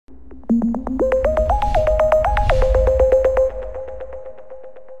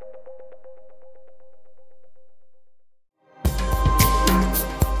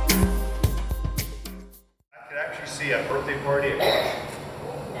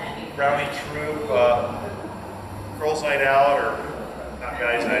brownie troop, girls' night out, or not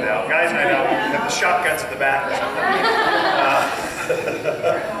guys' night out. Guys' night out, we have the shotguns in the back or something.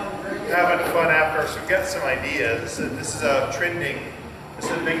 Having fun after, so we've got some ideas. This is a trending, this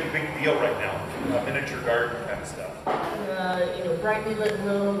is a big deal right now. Miniature garden kind of stuff. You know, brightly lit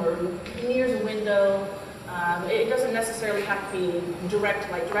room or near the window. It doesn't necessarily have to be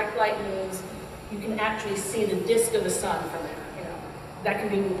direct light. Direct light means you can actually see the disk of the sun from there. You know, that can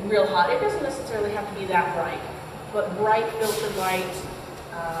be real hot. It doesn't necessarily have to be that bright, but bright filtered light.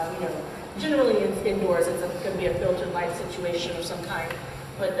 You know, generally indoors, it's going to be a filtered light situation of some kind.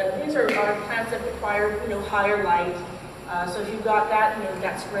 But these are plants that require, you know, higher light. So if you've got that, you know,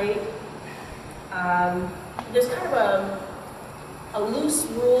 that's great. There's kind of a loose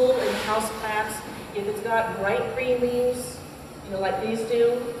rule in houseplants. If it's got bright green leaves, you know, like these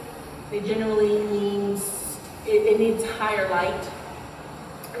do, they generally means it needs higher light.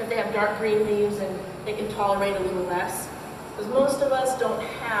 And if they have dark green leaves, then they can tolerate a little less. Because most of us don't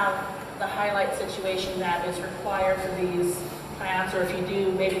have the highlight situation that is required for these plants, or if you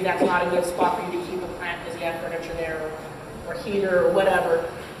do, maybe that's not a good spot for you to keep a plant because you have furniture there, or heater, or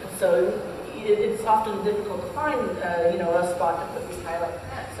whatever. And so it's often difficult to find, you know, a spot to put these highlight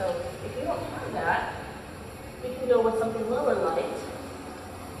plants. So if you don't have that, we can go with something lower light.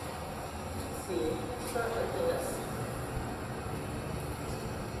 Let's see, start like this.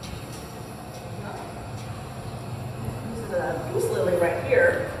 This is a goose lily right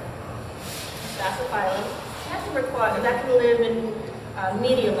here. Sassafilum. That can live in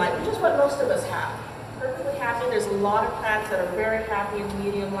medium light, which is what most of us have. Perfectly happy. There's a lot of plants that are very happy in the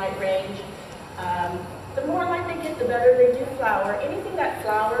medium light range. The more light they get, the better they do flower. Anything that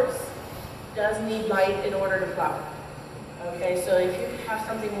flowers does need light in order to flower. Okay, so if you have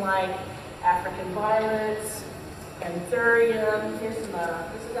something like African violets, anthurium, here's some,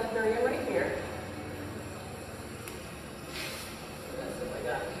 this is anthurium right here. That's what I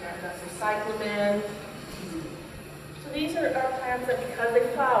got here. I've got some cyclamen. So these are plants that, because they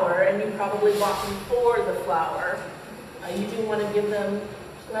flower, and you probably bought them for the flower, you do want to give them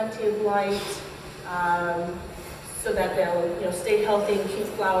plenty of light, so that they'll, you know, stay healthy and keep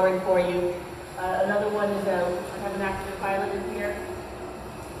flowering for you. Another one is I have an African violet in here.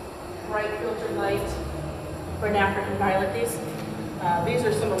 Bright filtered light for an African violet. These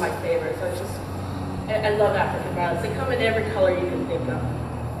are some of my favorites. So it's just, I love African violets. They come in every color you can think of.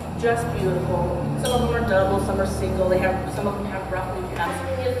 Just beautiful. Some of them are double, some are single. Some of them have rough leaf caps.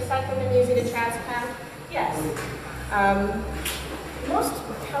 Is the cyclamen easy to transplant? Yes. Most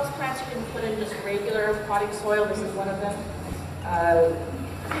houseplants you can put in just regular potting soil. This is one of them.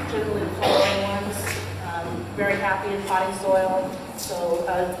 Generally the following ones. Very happy in potting soil. So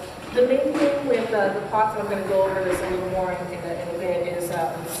the main thing with the pots, I'm going to go over this a little more in a bit, is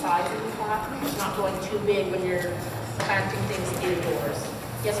the size of the pot. It's not going too big when you're planting things indoors.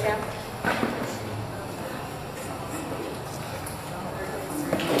 Yes, ma'am?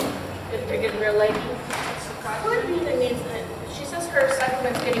 They're getting real leggy. Could be that needs it. She says her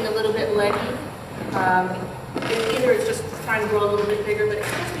cyclamen's getting a little bit leggy. Either it's just trying to grow a little bit bigger, but it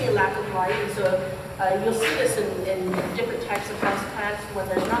could be a lack of light. And so you'll see this in different types of houseplants. When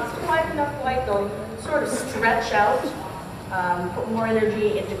there's not quite enough light, they'll sort of stretch out, put more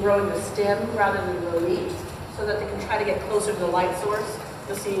energy into growing the stem rather than the leaves, so that they can try to get closer to the light source.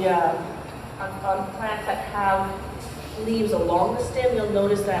 You'll see on plants that have leaves along the stem, you'll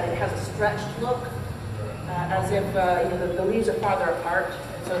notice that it has a stretched look, as if you know, the leaves are farther apart.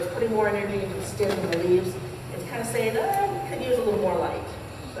 And so it's putting more energy into the stem and the leaves. It's kind of saying, it could use a little more light.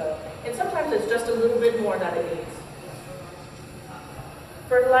 So, and sometimes it's just a little bit more that it needs.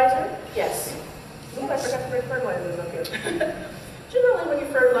 Fertilizer? Yes. Oh, I forgot to bring fertilizers up here. Generally, when you're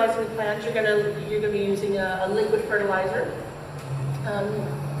fertilizing plants, you're gonna be using a liquid fertilizer.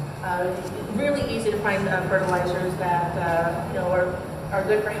 Really easy to find fertilizers that you know, are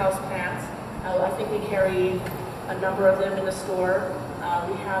good for house plants. I think we carry a number of them in the store.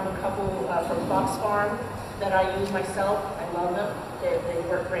 We have a couple from Fox Farm that I use myself. I love them. They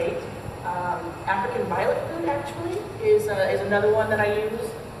work great. African violet food actually is another one that I use.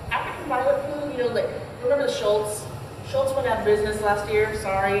 African violet food, you know, like, remember the Schultz? Schultz went out of business last year.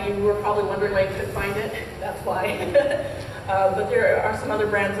 Sorry, you were probably wondering why you couldn't find it. That's why. But there are some other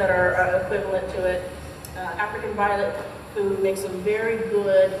brands that are equivalent to it. African violet food makes a very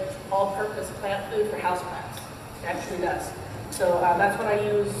good all-purpose plant food for houseplants. It actually does. So that's what I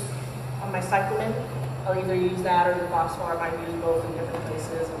use on my cyclamen. I'll either use that or the Fox Farm. I use both in different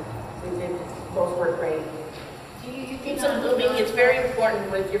places, and they both work great. Keep them moving. It's very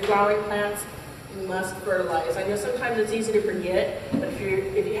important with your flowering plants. You must fertilize. I know sometimes it's easy to forget, but if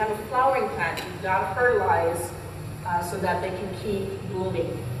if you have a flowering plant, you've got to fertilize so that they can keep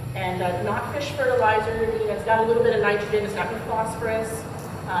blooming. And not fish fertilizer, you know, it's got a little bit of nitrogen, it's got no phosphorus.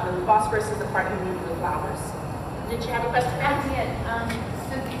 And the phosphorus is the part you need for the flowers. Did you have a question? I did.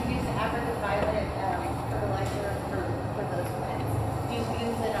 So do you use the arid fertilizer for those plants? Do you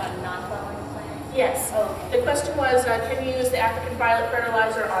use it on non-flowering plants? Yes. Okay. The question was, can you use the African violet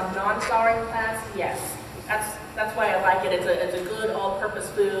fertilizer on non-flowering plants? Yes. That's why I like it. It's a good all-purpose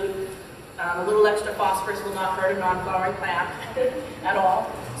food. A little extra phosphorus will not hurt a non-flowering plant at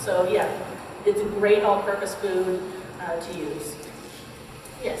all. So yeah, it's a great all-purpose food to use.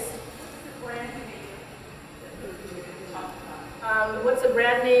 Yes. What's the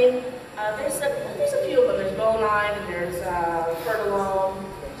brand name? There's a few of them. There's Bonine and there's Fertilome.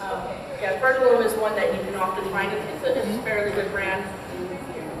 Yeah, Fertilome is one that you can often find. It's a fairly good brand.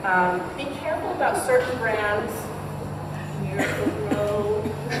 Be careful about certain brands. Miracle-Gro.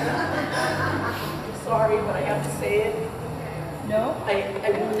 I'm sorry, but I have to say it. No?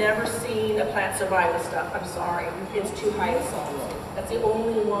 I've never seen a plant survive this stuff. I'm sorry. It's too high in salt. That's the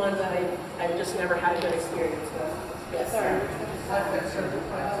only one that I've just never had a good experience with. Yes. Sorry.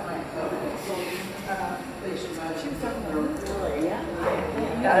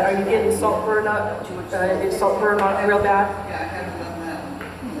 Are you getting salt burn up? Is salt burn on real bad? Yeah, I haven't done that.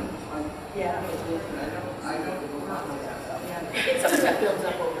 Yeah. I don't. It's something that builds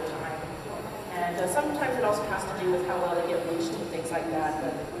up over time. And sometimes it also has to do with how well they get bleached and things like that.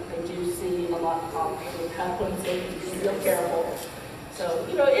 But they do see a lot of problems with that one, so you be real careful. So,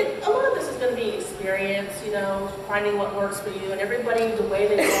 you know, a lot of this is going to be experience, you know, finding what works for you. And everybody, the way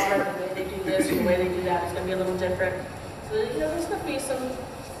they water, the way they do this, the way they do that is going to be a little different. So, you know, there's going to be some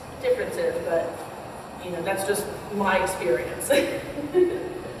differences, but, you know, that's just my experience.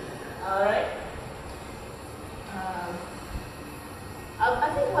 All right.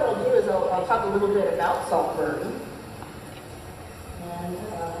 I think what I'll do is I'll talk a little bit about salt burn. And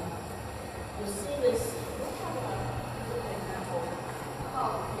you'll see this.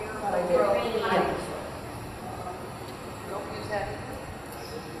 What I did. Yeah.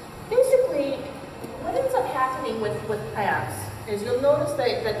 Basically, what ends up happening with plants is you'll notice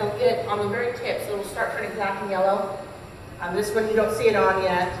that they'll get on the very tips, it'll start turning black and yellow. This one you don't see it on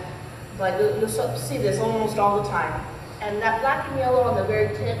yet, but you'll see this almost all the time. And that black and yellow on the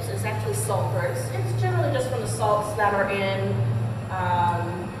very tips is actually sulfur. It's generally just from the salts that are in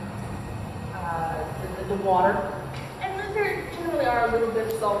the water. And then there generally are a little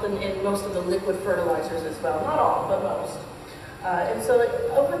bit of salt in most of the liquid fertilizers as well. Not all, but most. And so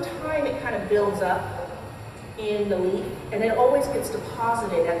over time it kind of builds up in the leaf, and it always gets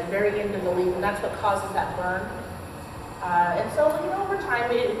deposited at the very end of the leaf, and that's what causes that burn. And so, you know, over time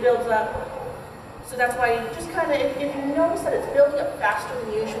it builds up. So that's why you just kind of, if you notice that it's building up faster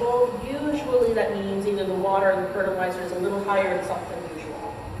than usual, usually that means either the water or the fertilizer is a little higher in salt than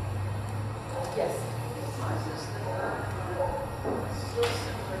usual. Yes?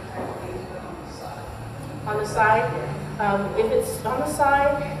 On the side? If it's on the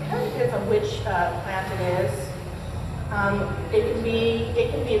side, it kind of depends on which plant it is.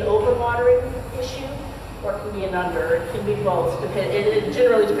 It can be an overwatering issue, or it can be an under. It can be both. It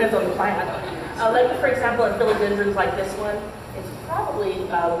generally depends on the plant. Like for example, in philodendrons like this one, it's probably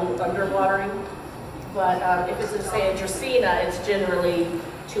a little underwatering. But if it's, say, a dracaena, it's generally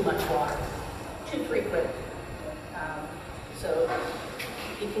too much water, too frequent. So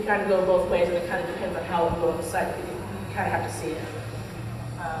it can kind of go both ways, and it kind of depends on how it will go on the site. You kind of have to see it.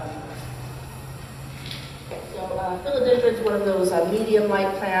 Okay, so philodendron is one of those medium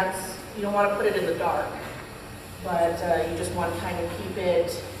light plants. You don't want to put it in the dark, but you just want to kind of keep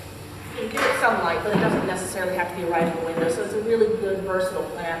it. You can give it some light, but it doesn't necessarily have to be right in the window. So it's a really good, versatile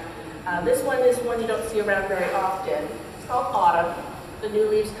plant. This one is one you don't see around very often. It's called autumn. The new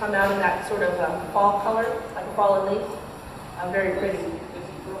leaves come out in that sort of fall color, like a fallen leaf. Very pretty.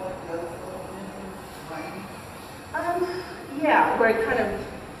 Yeah, where it kind of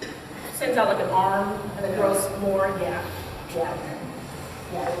sends out like an arm and it grows more. Yeah,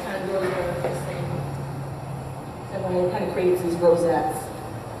 it kind of grows over this thing. And then it kind of creates these rosettes.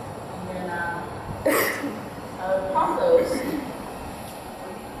 And then pothos.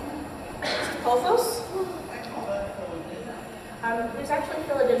 Pothos? There's actually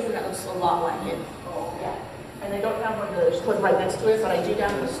philodendron that looks a lot like it. Yeah. And I don't have one right next to it, but I do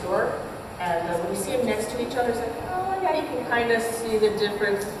down in the store. And when you see them next to each other, it's like, oh yeah, you can kind of see the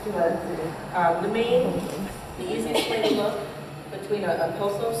difference. But the easiest way to look between a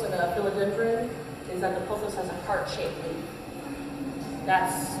pothos and a philodendron is that the pothos has a heart-shaped leaf.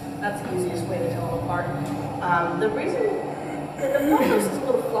 That's the easiest way to tell them apart. The reason the pothos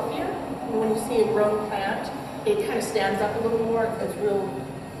full-grown plant, it kind of stands up a little more. It's real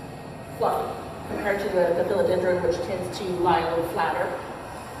fluffy compared to the philodendron, which tends to lie a little flatter.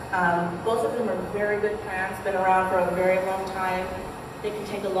 Both of them are very good plants, been around for a very long time. They can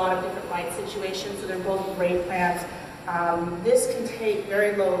take a lot of different light situations, so they're both great plants. This can take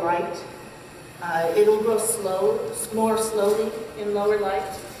very low light. It'll grow more slowly in lower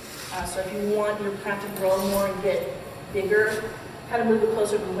light. So if you want your plant to grow more and get bigger, kind of move it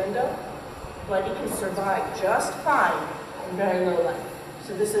closer to the window. But it can survive just fine in very low light.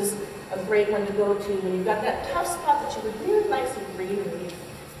 So this is a great one to go to when you've got that tough spot that you would really like some greenery.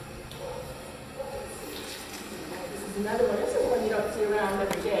 This is another one. This is one you don't see around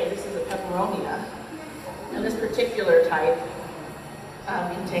every day. This is a peperonia. And this particular type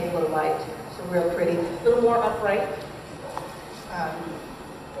can take low light. So real pretty. A little more upright.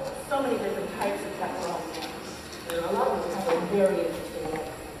 So many different types of peperonia. A lot of them have a very interesting look.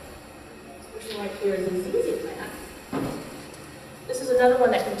 This one right here is a ZZ plant. This is another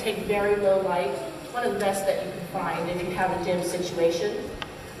one that can take very low light. One of the best that you can find if you have a dim situation.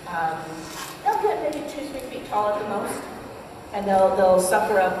 They'll get maybe 2-3 feet tall at the most, and they'll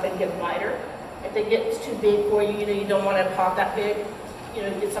suffer up and get wider. If they get too big for you, you don't want to pot that big.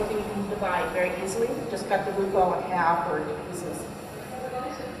 It's something you can divide very easily. Just cut the root ball in half or into pieces.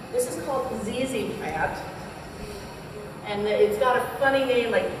 This is called ZZ plant, and it's got a funny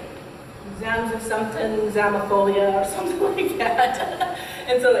name like Zamifolia or something like that.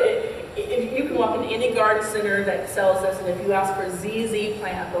 And so if you can walk into any garden center that sells this, and if you ask for ZZ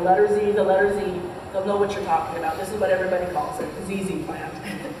plant, the letter Z, they'll know what you're talking about. This is what everybody calls it, ZZ plant.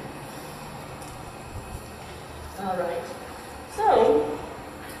 All right. So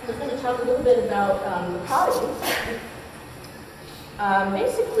I'm going to talk a little bit about potting.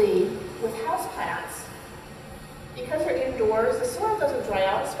 Basically, with houseplants, because they're indoors, the soil doesn't dry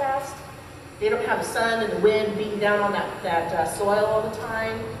out as fast. They don't have the sun and the wind beating down on that soil all the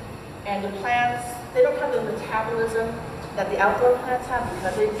time. And the plants, they don't have the metabolism that the outdoor plants have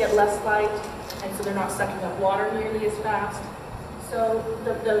because they get less light, and so they're not sucking up water nearly as fast. So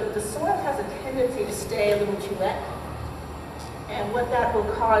the soil has a tendency to stay a little too wet. And what that will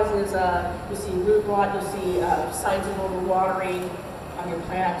cause is you'll see root rot, you'll see signs of overwatering on your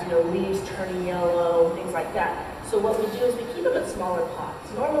plants, leaves turning yellow, things like that. So what we do is we keep them in smaller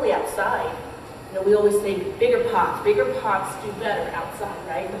pots. Normally outside, we always say bigger pots do better outside,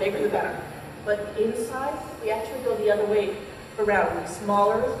 right? The bigger the better. But inside, we actually go the other way around.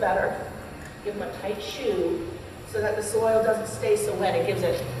 Smaller is better. Give them a tight shoe so that the soil doesn't stay so wet. It gives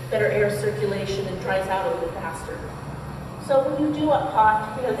it better air circulation and dries out a little faster. So when you do a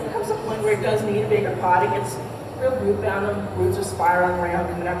pot, there comes a point where it does need a bigger pot. It gets real root bound, and roots are spiraling around,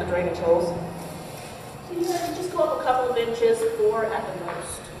 coming out the drainage holes. So you just go up a couple of inches, 4 at the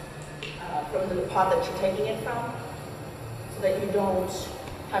most, from the pot that you're taking it from, so that you don't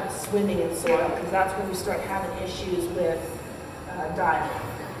have it swimming in soil, because that's when we start having issues with die off.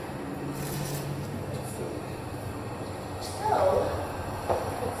 So,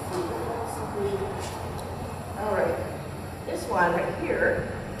 let's see, what else have we... All right. This one right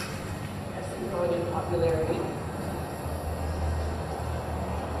here has been growing in popularity.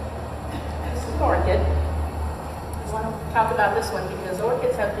 This is an orchid. I want to talk about this one because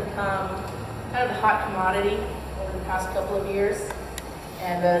orchids have become kind of a hot commodity over the past couple of years.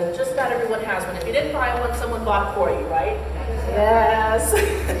 And just about everyone has one. If you didn't buy one, someone bought it for you, right? Yes.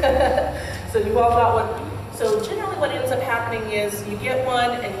 So you all got one. So generally what ends up happening is you get one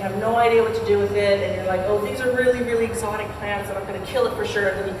and you have no idea what to do with it, and you're like, oh, these are really, really exotic plants and I'm going to kill it for sure,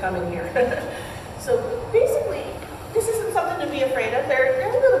 and then you come in here. So basically, this isn't something to be afraid of. They're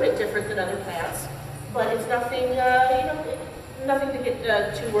a little bit different than other plants, but it's nothing, nothing to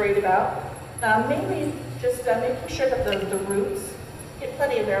get too worried about. Mainly just making sure that the roots get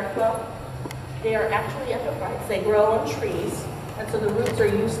plenty of airflow. They are actually epiphytes. They grow on trees. And so the roots are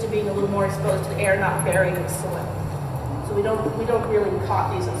used to being a little more exposed to the air, not buried in the soil. So we don't really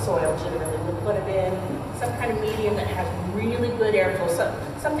pot these in soil generally. We'll put it in some kind of medium that has really good airflow, so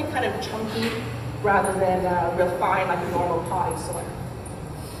something kind of chunky rather than real fine like a normal potting soil.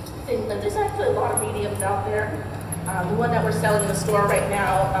 There's actually a lot of mediums out there. The one that we're selling in the store right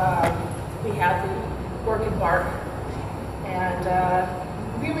now, we have the orchid bark, and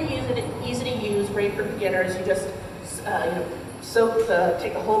really easy to use, great for beginners. You just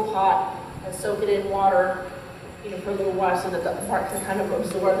take a whole pot and soak it in water, for a little while so that the bark can kind of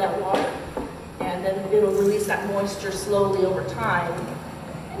absorb that water. And then it'll release that moisture slowly over time.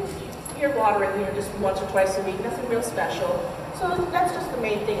 And you're watering here just once or twice a week, nothing real special. So that's just the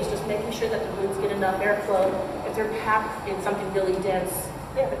main thing, is just making sure that the roots get enough airflow. If they're packed in something really dense,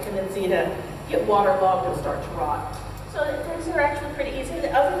 they have a tendency to get waterlogged and start to rot. So these are actually pretty easy.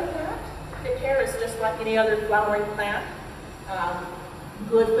 Other than that, the care is just like any other flowering plant.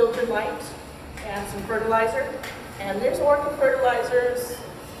 Good filtered light and some fertilizer. And there's orchid fertilizers.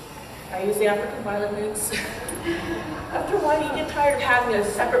 I use the African violet mix. After a while, you get tired of having a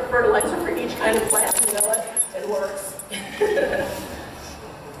separate fertilizer for each kind of plant. You know what? It works.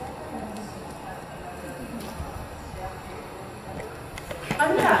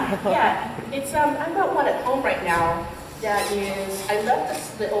 Yeah. It's I've got one at home right now that is. I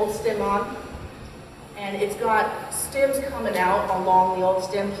left the old stem on, and it's got stems coming out along the old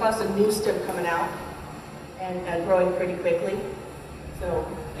stem, plus a new stem coming out, and growing pretty quickly. So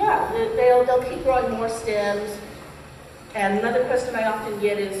yeah, they'll keep growing more stems. And another question I often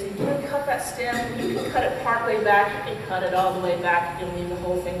get is, you can cut that stem, you can cut it part way back, you can cut it all the way back, you can leave the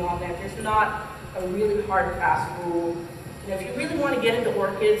whole thing on there. There's not a really hard, fast rule. You know, if you really want to get into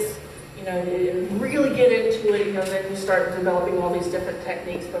orchids, you know, really get into it, you know, then you start developing all these different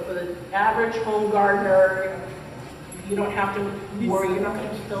techniques. But for the average home gardener, you don't have to worry, you're not going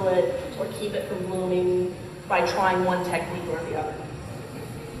to kill it or keep it from blooming by trying one technique or the other.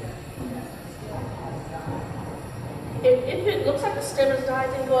 If it looks like the stem has died,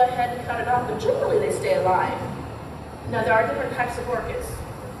 then go ahead and cut it off, but generally they stay alive. Now there are different types of orchids.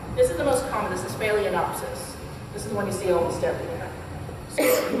 This is the most common, this is Phalaenopsis. This is one you see almost everywhere. So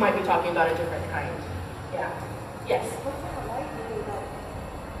you might be talking about a different kind. Yeah. Yes? What kind of light do you like?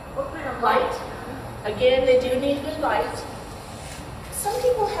 What kind of light? Again, they do need good light. Some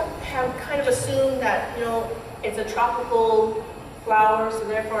people have kind of assumed that, you know, it's a tropical flower, so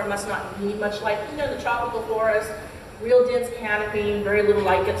therefore it must not need much light. You know, the tropical forest, real dense canopy, very little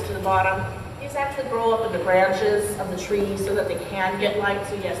light gets to the bottom. These actually grow up in the branches of the trees so that they can get light.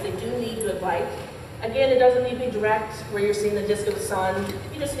 So yes, they do need good light. Again, it doesn't need to be direct where you're seeing the disk of the sun.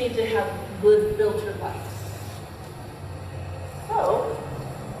 You just need to have good filtered light. So,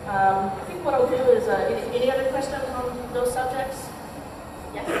 I think what I'll do is, any other questions on those subjects?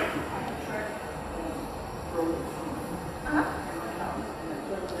 Yes? Sure.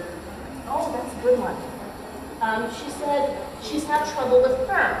 Oh, that's a good one. She said she's had trouble with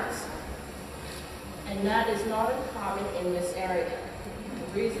ferns, and that is not uncommon in this area.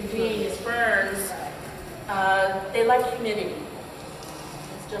 The reason being is ferns, they like humidity.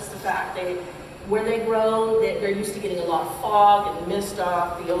 It's just a fact. Where they grow, they're used to getting a lot of fog and mist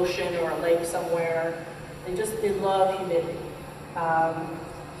off the ocean or a lake somewhere. They love humidity.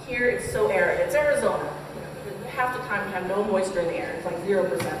 Here it's so arid. It's Arizona. Half the time you have no moisture in the air. It's like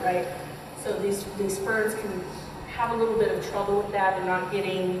 0%, right? So these ferns can have a little bit of trouble with that. They're not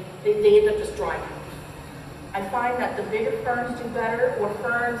getting, they end up just drying out. I find that the bigger ferns do better, or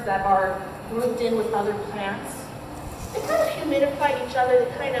ferns that are grouped in with other plants. They kind of humidify each other.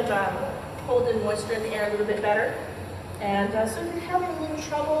 They kind of hold in moisture in the air a little bit better. And so if you're having a little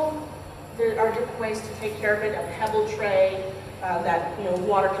trouble, there are different ways to take care of it. A pebble tray that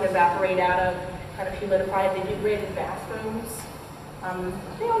water can evaporate out of, kind of humidify it. They do great in bathrooms.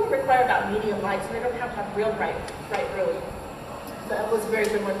 They only require about medium light, so they don't have to have real bright room. That was a very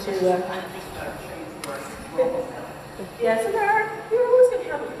good one too. Yeah, so you're always going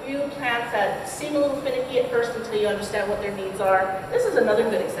to have a few plants that seem a little finicky at first until you understand what their needs are. This is another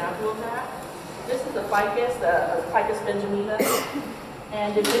good example of that. This is the Ficus benjamina.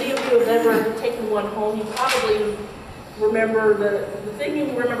 And if any of you have ever taken one home, you probably remember the thing you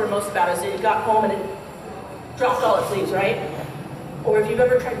remember most about is it got home and it dropped all its leaves, right? Or if you've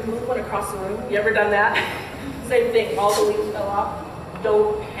ever tried to move one across the room, you ever done that? Same thing, all the leaves fell off.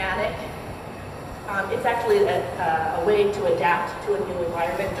 Don't panic. It's actually a way to adapt to a new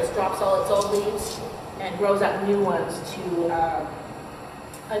environment. It just drops all its old leaves and grows out new ones to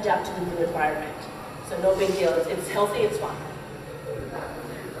adapt to the new environment. So no big deal. It's healthy, it's fine.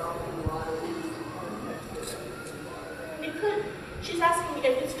 It could. She's asking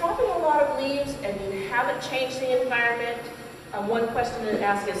if it's dropping a lot of leaves and you haven't changed the environment. One question to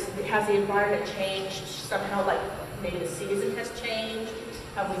ask is, has the environment changed somehow, like maybe the season has changed?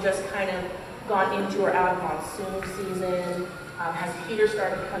 Have we just kind of gone into or out of monsoon season? Has the heater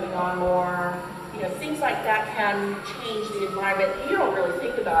started coming on more? Things like that can change the environment. You don't really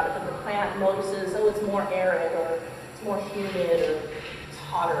think about it, but the plant notices, oh, it's more arid, or it's more humid, or it's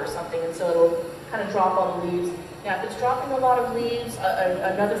hotter or something, and so it'll kind of drop all the leaves. Now, if it's dropping a lot of leaves,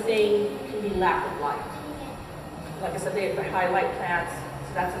 another thing can be lack of light. Like I said, they're highlight plants,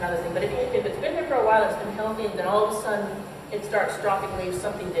 so that's another thing. But if it's been there for a while, it's been healthy, and then all of a sudden it starts dropping leaves,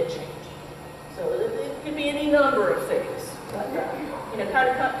 something did change. So it could be any number of things. But, kind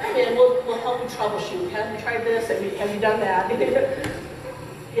of come in, we'll help you troubleshoot. Have you tried this? Have you done that?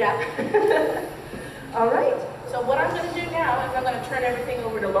 Yeah. All right, so what I'm going to do now is I'm going to turn everything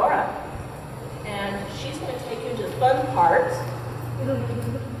over to Laura. And she's going to take you to the fun part. So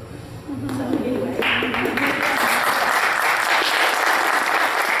anyway.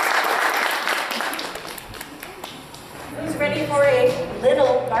 Who's ready for a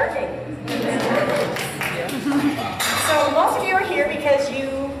little gardening? So most of you are here because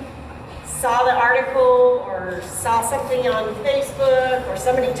you saw the article or saw something on Facebook or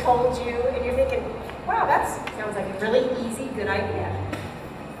somebody told you and you're thinking, wow, that sounds like a really easy, good idea.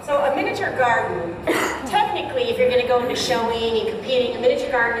 So a miniature garden, technically if you're going to go into showing and competing, a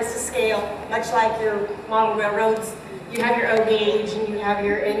miniature garden is to scale, much like your model railroads. You have your O gauge and you have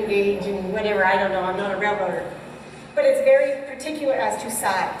your N gauge and whatever, I don't know, I'm not a railroader. But it's very particular as to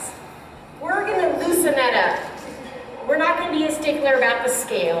size. We're going to loosen that up. We're not going to be a stickler about the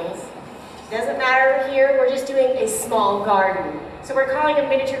scales. Doesn't matter here, we're just doing a small garden. So we're calling them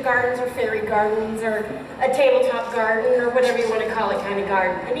miniature gardens or fairy gardens or a tabletop garden or whatever you want to call it kind of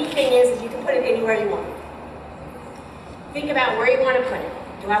garden. The neat thing is you can put it anywhere you want. Think about where you want to put it.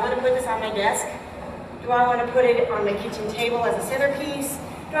 Do I want to put this on my desk? Do I want to put it on my kitchen table as a centerpiece?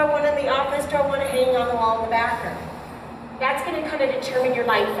 Do I want it in the office? Do I want it hanging on the wall in the bathroom? That's going to kind of determine your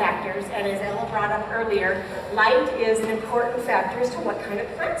light factors, and as Ella brought up earlier, light is an important factor as to what kind of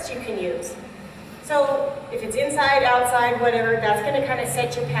plants you can use. So if it's inside, outside, whatever, that's going to kind of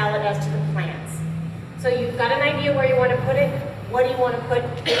set your palette as to the plants. So you've got an idea where you want to put it. What do you want to put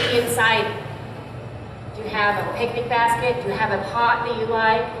inside? Do you have a picnic basket? Do you have a pot that you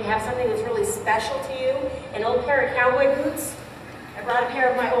like? Do you have something that's really special to you? An old pair of cowboy boots? I brought a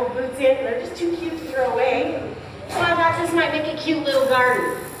pair of my old boots in. They're just too cute to throw away. So I thought this might make a cute little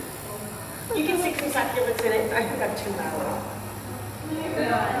garden. You can stick some succulents in it. I think I'm too loud.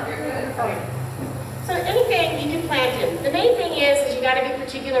 Okay. So anything you can plant in. The main thing is you got to be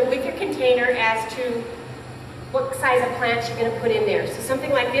particular with your container as to what size of plants you're going to put in there. So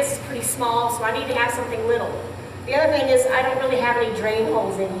something like this is pretty small, so I need to have something little. The other thing is I don't really have any drain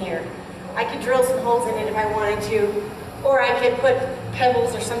holes in here. I could drill some holes in it if I wanted to, or I could put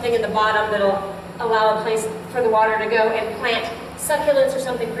pebbles or something in the bottom that'll allow a place for the water to go and plant succulents or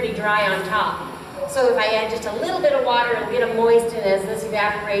something pretty dry on top. So if I add just a little bit of water, it'll get them moist, and as this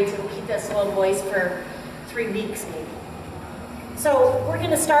evaporates, it'll keep that soil moist for 3 weeks maybe. So we're going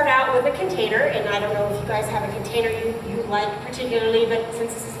to start out with a container, and I don't know if you guys have a container you like particularly, but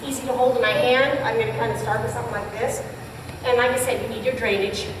since this is easy to hold in my hand, I'm going to kind of start with something like this. And like I said, you need your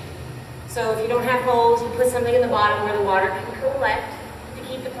drainage. So if you don't have holes, you put something in the bottom where the water can collect to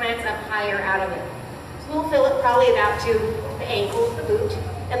keep the plants up higher out of it. So we'll fill it probably about to the ankles, the boot,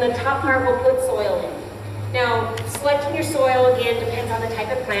 and the top part we'll put soil in. Now, selecting your soil, again, depends on the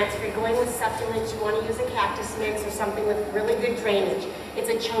type of plants. If you're going with succulents, you want to use a cactus mix or something with really good drainage. It's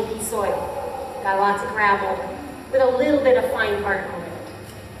a chunky soil. Got lots of gravel with a little bit of fine particle in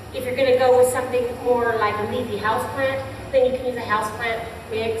it. If you're going to go with something more like a leafy houseplant, then you can use a houseplant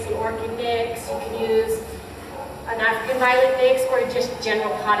mix, an orchid mix, you can use an African violet mix, or just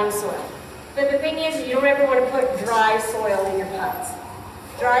general potting soil. But the thing is, you don't ever want to put dry soil in your pots.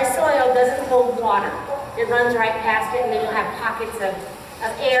 Dry soil doesn't hold water. It runs right past it, and then you'll have pockets of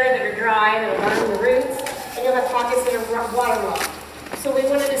air that are dry, that will run in the roots, and you'll have pockets that are waterlogged. So we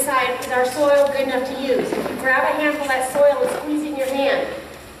want to decide, is our soil good enough to use? If you grab a handful of that soil and squeeze it in your hand,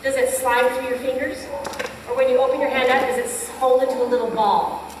 does it slide through your fingers? Or when you open your hand up, does it hold into a little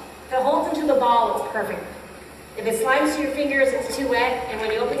ball? If it holds into the ball, it's perfect. If it slides through your fingers, it's too wet, and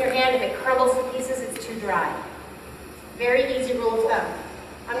when you open your hand, if it crumbles to pieces, it's too dry. Very easy rule of thumb.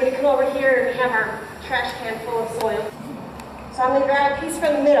 I'm going to come over here and have our trash can full of soil. So I'm going to grab a piece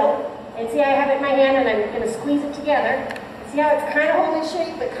from the middle, and see I have it in my hand, and I'm going to squeeze it together. See how it's kind of holding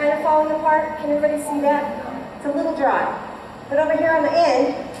shape, but kind of falling apart? Can everybody see that? It's a little dry. But over here on the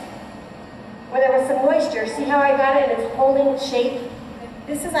end, where there was some moisture, see how I got it and it's holding shape?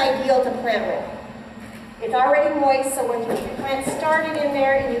 This is ideal to plant with. It's already moist, so when you get your plant started in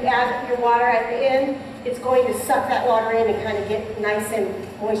there and you add your water at the end, it's going to suck that water in and kind of get nice and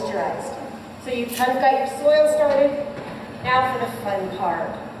moisturized. So you've kind of got your soil started. Now for the fun part.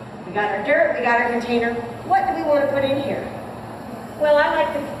 We got our dirt, we got our container. What do we want to put in here? Well, I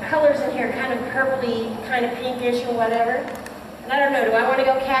like the colors in here, kind of purpley, kind of pinkish or whatever. And I don't know, do I want to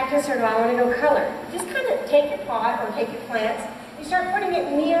go cactus or do I want to go color? Just kind of take your pot or take your plants, you start putting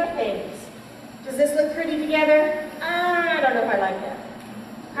it near things. Does this look pretty together? I don't know if I like that.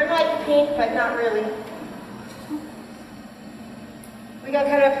 Kind of like the pink, but not really. We got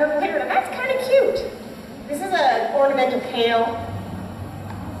kind of a purple here, and that's kind of cute. This is an ornamental pail.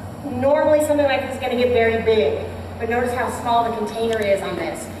 Normally something like this is going to get very big, but notice how small the container is on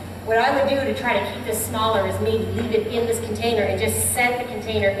this. What I would do to try to keep this smaller is maybe leave it in this container and just set the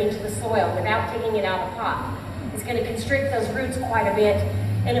container into the soil without taking it out of the pot. It's going to constrict those roots quite a bit,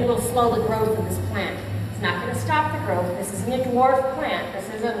 and it will slow the growth of this plant. It's not going to stop the growth. This isn't a dwarf plant. This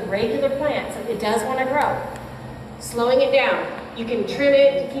is a regular plant, so it does want to grow. Slowing it down. You can trim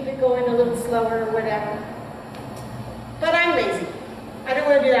it to keep it going a little slower or whatever. But I'm lazy. I don't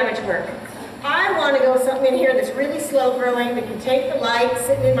want to do that much work. I want to go something in here that's really slow growing, that can take the light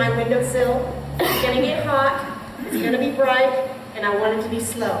sitting in my windowsill. It's going to get hot, it's going to be bright, and I want it to be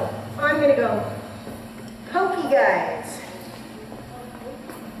slow. I'm going to go pokey guys.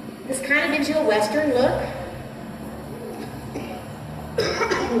 This kind of gives you a Western look.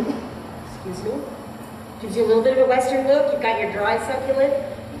 Excuse me. Gives you a little bit of a Western look. You've got your dry succulent.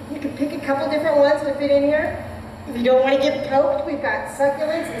 You can pick a couple different ones to fit in here. If you don't want to get poked, we've got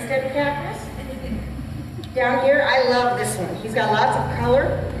succulents instead of cactus. Down here, I love this one. He's got lots of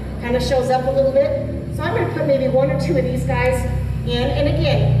color, kind of shows up a little bit. So I'm going to put maybe one or two of these guys in. And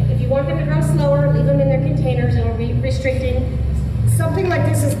again, if you want them to grow slower, leave them in their containers. It'll be restricting. Something like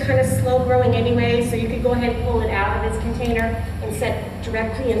this is kind of slow growing anyway, so you could go ahead and pull it out of its container and set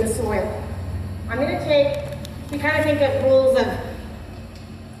directly in the soil. I'm going to take, we kind of think of rules of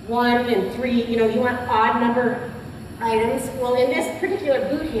 1 and 3, you know, you want odd number items. Well, in this particular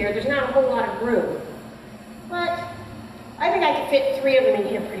boot here, there's not a whole lot of room. But I think I could fit 3 of them in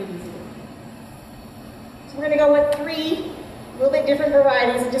here pretty easily. So we're going to go with 3, a little bit different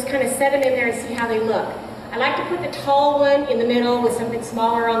varieties, and just kind of set them in there and see how they look. I like to put the tall one in the middle with something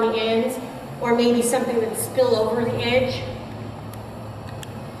smaller on the ends, or maybe something that spill over the edge.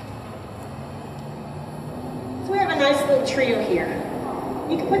 So we have a nice little trio here.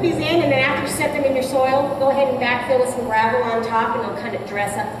 You can put these in, and then after you set them in your soil, go ahead and backfill with some gravel on top, and they'll kind of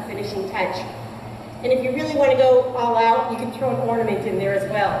dress up the finishing touch. And if you really want to go all out, you can throw an ornament in there as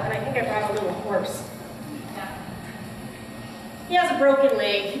well. And I think I brought a little horse. He has a broken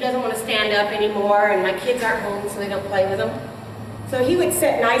leg. He doesn't want to stand up anymore, and my kids aren't home, so they don't play with him. So he would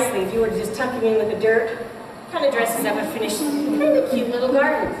sit nicely if you were to just tuck him in with the dirt. Kind of dresses up a finished, kind of cute little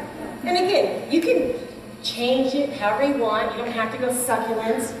garden. And again, you can change it however you want. You don't have to go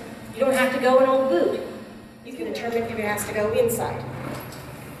succulents. You don't have to go an old boot. You can determine if it has to go inside.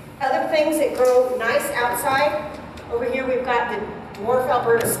 Other things that grow nice outside, over here we've got the dwarf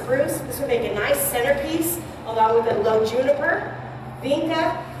Alberta spruce. This would make a nice centerpiece, along with a low juniper,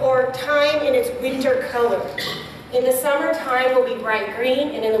 vinca, or thyme in its winter color. In the summer, thyme will be bright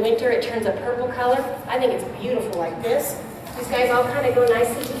green, and in the winter it turns a purple color. I think it's beautiful like this. These guys all kind of go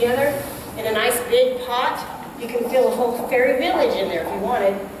nicely together. In a nice big pot, you can fill a whole fairy village in there if you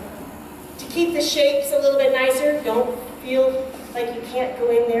wanted. To keep the shapes a little bit nicer, don't feel like you can't go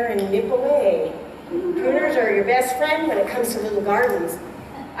in there and nip away. Pruners are your best friend when it comes to little gardens.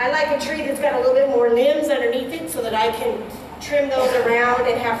 I like a tree that's got a little bit more limbs underneath it so that I can trim those around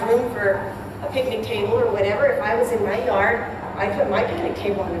and have room for a picnic table or whatever. If I was in my yard, I'd put my picnic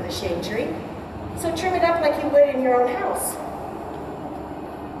table under the shade tree. So trim it up like you would in your own house.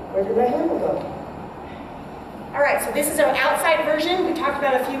 Where did my handle go? All right, so this is our outside version. We talked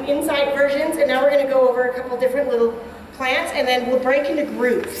about a few inside versions, and now we're going to go over a couple different little plants, and then we'll break into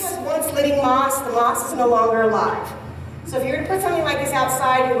groups. Once living moss, the moss is no longer alive. So if you were to put something like this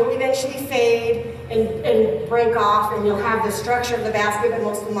outside, it will eventually fade and break off, and you'll have the structure of the basket, but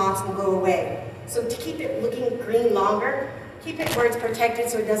most of the moss will go away. So to keep it looking green longer, keep it where it's protected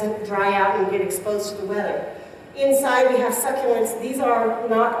so it doesn't dry out and get exposed to the weather. Inside we have succulents. These are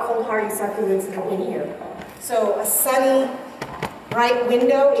not cold hardy succulents that are in here. So a sunny, bright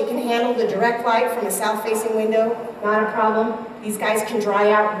window, it can handle the direct light from a south-facing window, not a problem. These guys can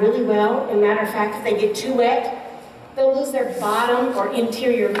dry out really well. As a matter of fact, if they get too wet, they'll lose their bottom or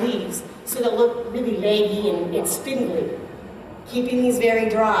interior leaves, so they'll look really leggy and spindly. Keeping these very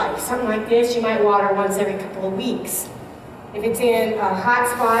dry. Something like this, you might water once every couple of weeks. If it's in a hot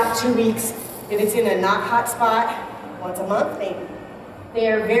spot, 2 weeks. If it's in a not hot spot, once a month maybe.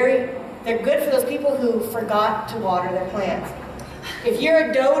 They're good for those people who forgot to water their plants. If you're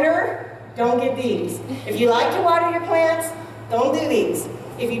a doter, don't get these. If you like to water your plants, don't do these.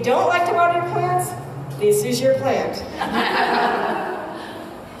 If you don't like to water your plants, this is your plant.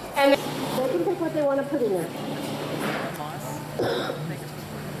 And they can pick what they want to put in there.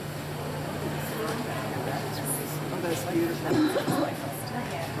 That's beautiful.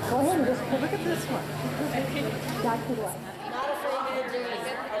 Go ahead and just Look at this one. That's the one. Not afraid to do it.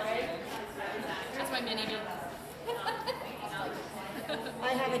 That's my mini me.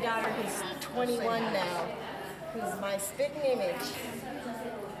 I have a daughter who's 21 now, who's my spitting image.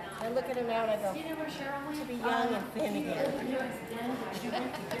 I look at her now and I go, to be young and thin again.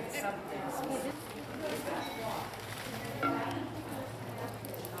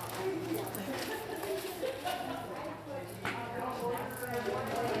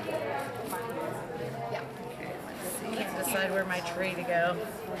 Decide where my tree to go.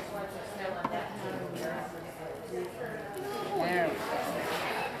 There we go.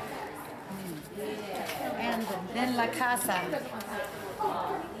 And then La Casa.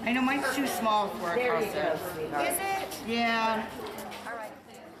 I know mine's too small for a casa. Is it? Yeah. All right.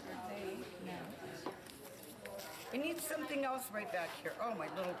 I need something else right back here. Oh, my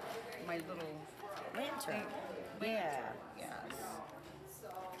little lantern. Yeah. Yes.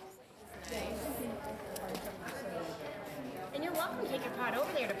 And you're welcome to take your pot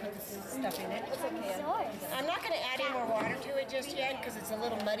over there to put this stuff in it. It's okay. I'm not going to add any more water to it just yet because it's a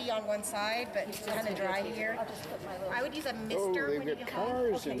little muddy on one side, but it's kind of dry here. I would use a mister. Oh, they've got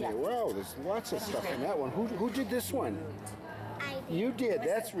cars in there. Wow, there's lots of stuff in that one. Who did this one? I did. You did.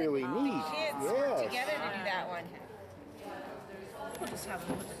 That's really neat. Kids work together to do that one. We'll just have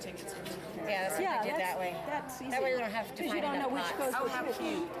them put the tickets in. Yeah, that's what I did that way. That's easy. That way we don't have to find enough pots. Oh, how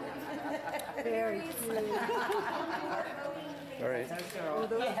cute. Very cute. All right. Oh,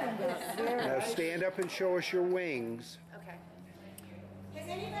 those can go very Now stand up and show us your wings. Okay. Has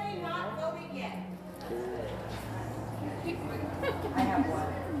anybody not voted yet? I have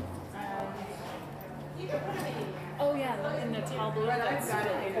one. You can put them in. Oh yeah, in the tall blue. I've got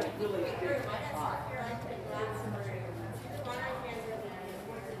it in a really big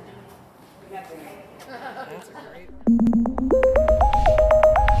That's That's great.